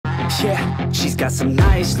Yeah, she's got some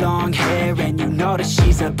nice long hair, and you know that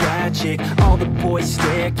she's a bad chick. All the boys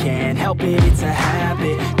stare, can't help it, it's a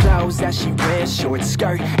habit. Clothes that she wears, short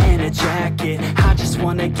skirt and a jacket. I just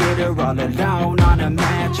wanna get her all alone on a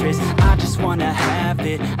mattress. I just wanna have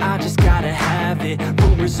it, I just gotta have it.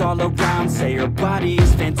 Rumors all around say her body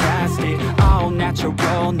is fantastic. All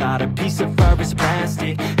natural, not a piece of fur is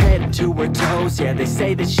plastic. Head to her toes, yeah, they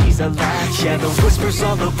say that she's a latch. Yeah, the whispers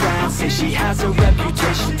all around say she has a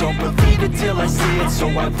reputation. Don't believe it till I see it, so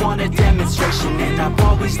I want a demonstration. And I've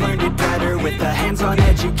always learned it better with a hands-on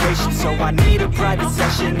education. So I need a private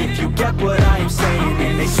session, if you get what I am saying.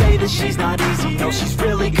 And they say that she's not easy, no, she's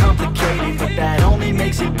really complicated. But that only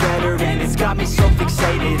makes it better, and it's got me so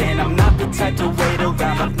fixated. And I'm not the type to wait around,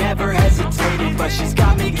 I've never hesitated. But she's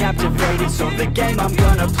got me captivated, so the game, I'm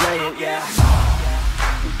gonna play it, yeah.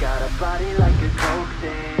 She's got a body like a coke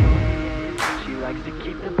thing. She likes to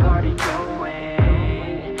keep the party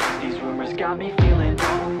going. These rumors got me feeling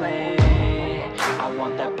lonely. I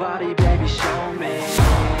want that body, baby, show me.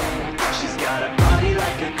 She's got a body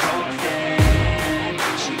like a coke thing.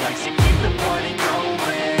 She likes to keep the party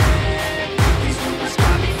going. These rumors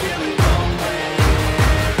got me feeling lonely.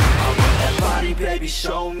 I want that body, baby,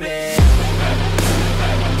 show me.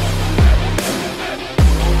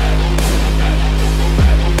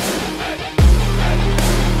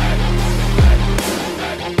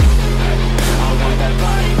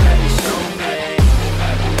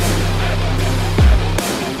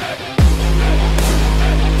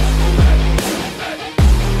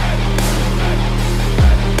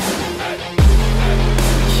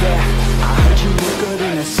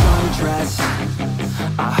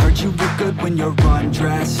 I heard you look good when you're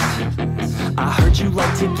undressed. I heard you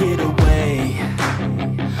like to get away.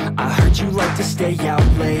 I heard you like to stay out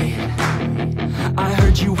late. I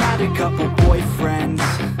heard you had a couple boyfriends.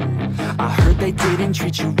 I heard they didn't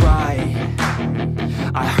treat you right.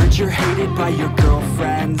 I heard you're hated by your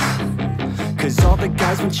girlfriends, 'cause all the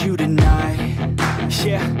guys want you tonight.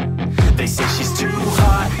 Yeah, they say she's too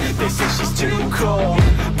hot, they say she's too cold.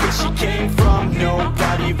 Where she came from,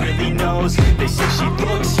 nobody really knows. They say she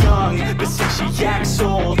looks young, but say she acts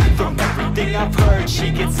old. From everything I've heard, she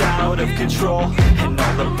gets out of control. And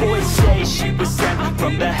all the boys say she was sent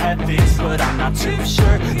from the heavens, but I'm not too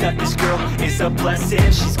sure that this girl is a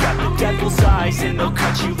blessing. She's got the devil's eyes, and they'll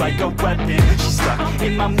cut you like a weapon. She's stuck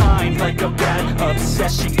in my mind like a bad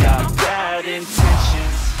obsession. Got bad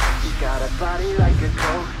intentions. She's got a body like a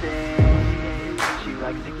coke thing. She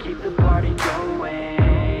likes to keep the party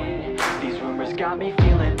going. These rumors got me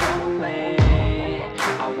feeling lonely.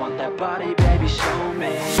 I want that body, baby, show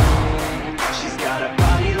me. She's got a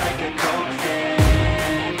body like a coke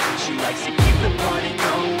thing. She likes to keep the party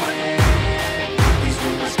going. These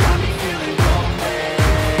rumors got me feeling lonely.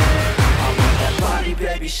 I want that body,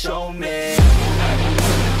 baby, show me.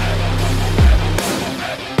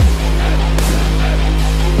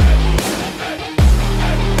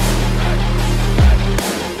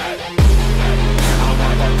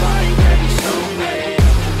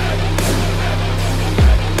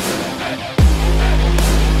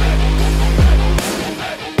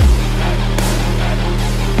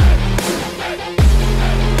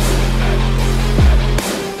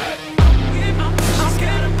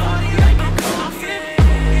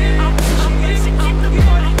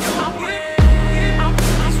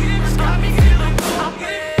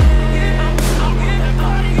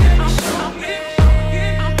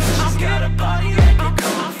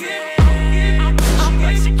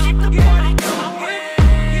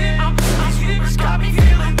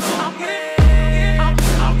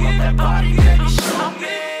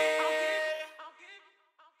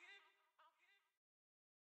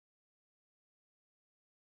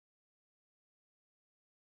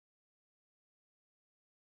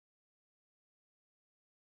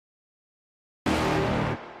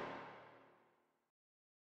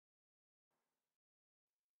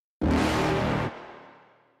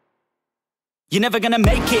 You're never gonna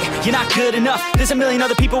make it, you're not good enough. There's a million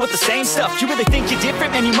other people with the same stuff. You really think you're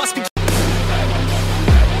different, man, you must be.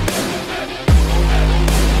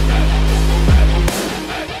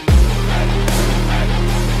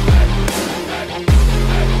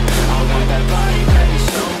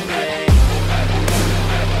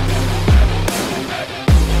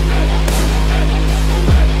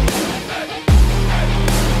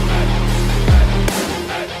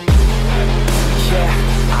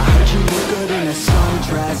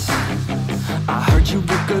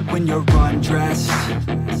 When you're undressed,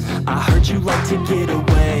 I heard you like to get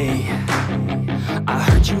away. I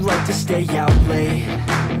heard you like to stay out late.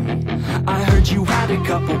 I heard you had a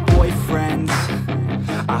couple boyfriends.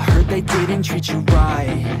 I heard they didn't treat you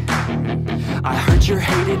right. I heard you're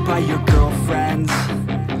hated by your girlfriends,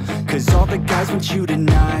 'cause all the guys want you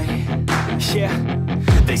tonight. Yeah,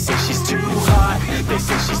 they say she's too hot, they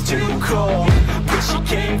say she's too cold. Where she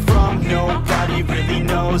came from, nobody really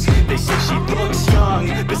knows. They say she looks young,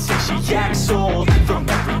 but say she acts old. From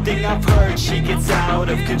everything I've heard, she gets out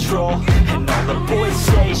of control. And all the boys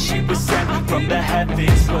say she was sent from the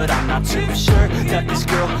heavens, but I'm not too sure that this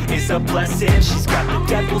girl is a blessing. She's got the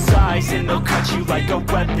devil's eyes and they'll cut you like a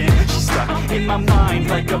weapon. She's stuck in my mind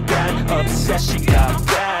like a bad obsession. Got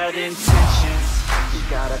bad intentions. She's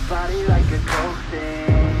got a body like a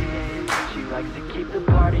coffin. She likes to keep the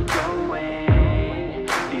party going.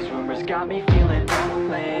 These rumors got me feeling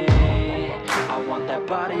lonely. I want that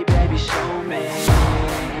body, baby, show me.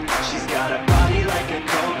 She's got a body like a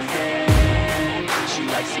coffin. She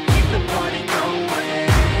likes to keep the party going.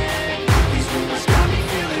 These rumors got me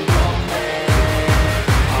feeling lonely.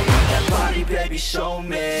 I want that body, baby, show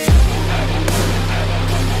me.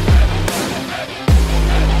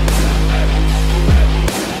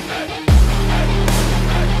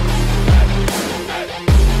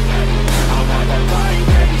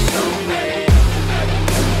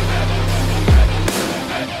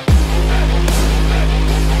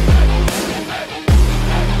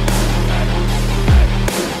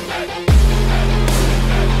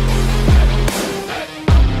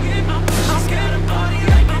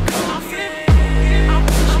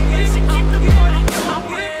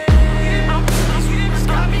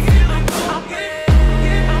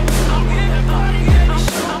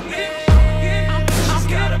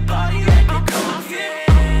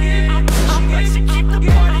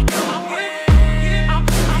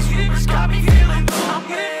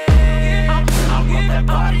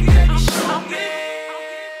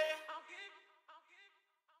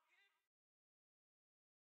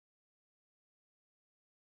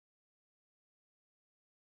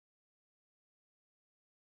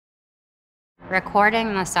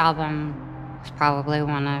 Recording this album was probably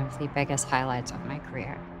one of the biggest highlights of my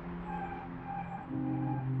career.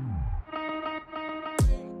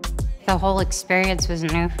 The whole experience was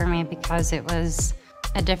new for me because it was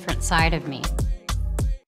a different side of me.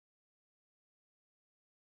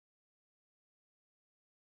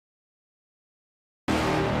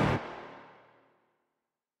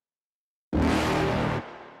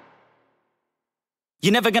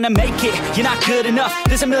 You're never gonna make it, you're not good enough.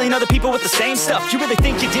 There's a million other people with the same stuff. You really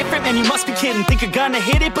think you're different? Man, you must be kidding. Think you're gonna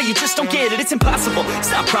hit it, but you just don't get it. It's impossible, it's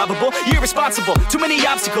not probable, you're irresponsible. Too many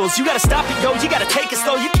obstacles, you gotta stop it, yo. You gotta take it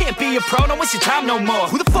slow, you can't be a pro, don't waste your time no more.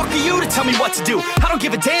 Who the fuck are you to tell me what to do? I don't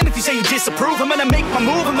give a damn if you say you disapprove. I'm gonna make my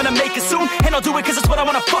move, I'm gonna make it soon. And I'll do it cause it's what I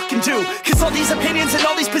wanna fucking do. Cause all these opinions and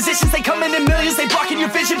all these positions, they come in millions, they blocking your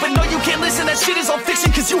vision. But no, you can't listen, that shit is all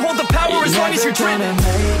fiction. Cause you hold the power as long as you're dreaming.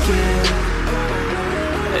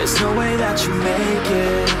 There's no way that you make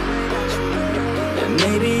it. And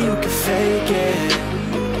maybe you can fake it,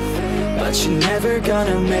 but you're never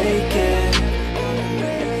gonna make it.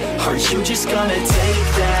 Are you just gonna take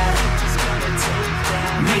that?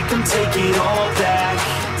 Make them take it all back.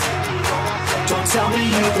 Don't tell me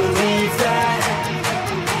you believe that.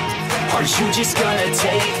 Are you just gonna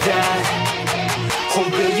take that? Or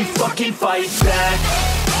will you fucking fight back?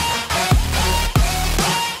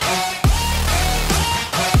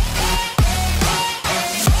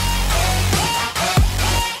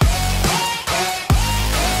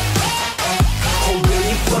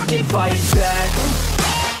 Fight back.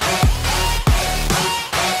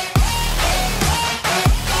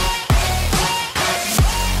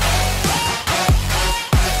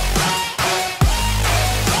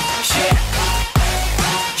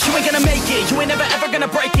 You ain't gonna make it, you ain't never ever gonna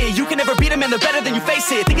break it. You can never beat them and they're better than you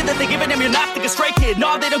face it. Thinking that they give a damn, you're not thinking straight, kid.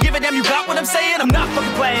 No, they don't give a damn, you got what I'm saying? I'm not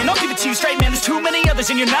fucking playing, I'll give it to you straight, man. There's too many others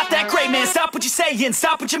and you're not that great, man. Stop what you're saying,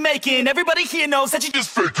 stop what you're making. Everybody here knows that you just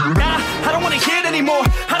faking. Nah, I don't wanna hear it anymore,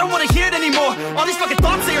 I don't wanna hear it anymore. All these fucking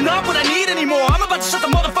thoughts, they are not what I need anymore. I'm about to shut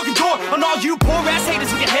the motherfucking door on all you poor ass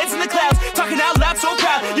haters with your heads in the clouds, talking out loud so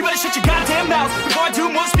proud. You better shut your goddamn mouth before I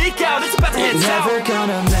do more speak out. It's about to head south. You're never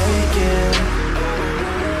gonna make it.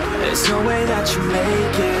 There's no way that you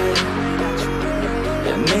make it.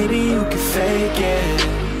 And maybe you can fake it,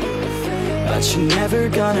 but you're never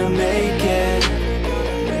gonna make it.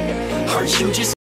 Are you just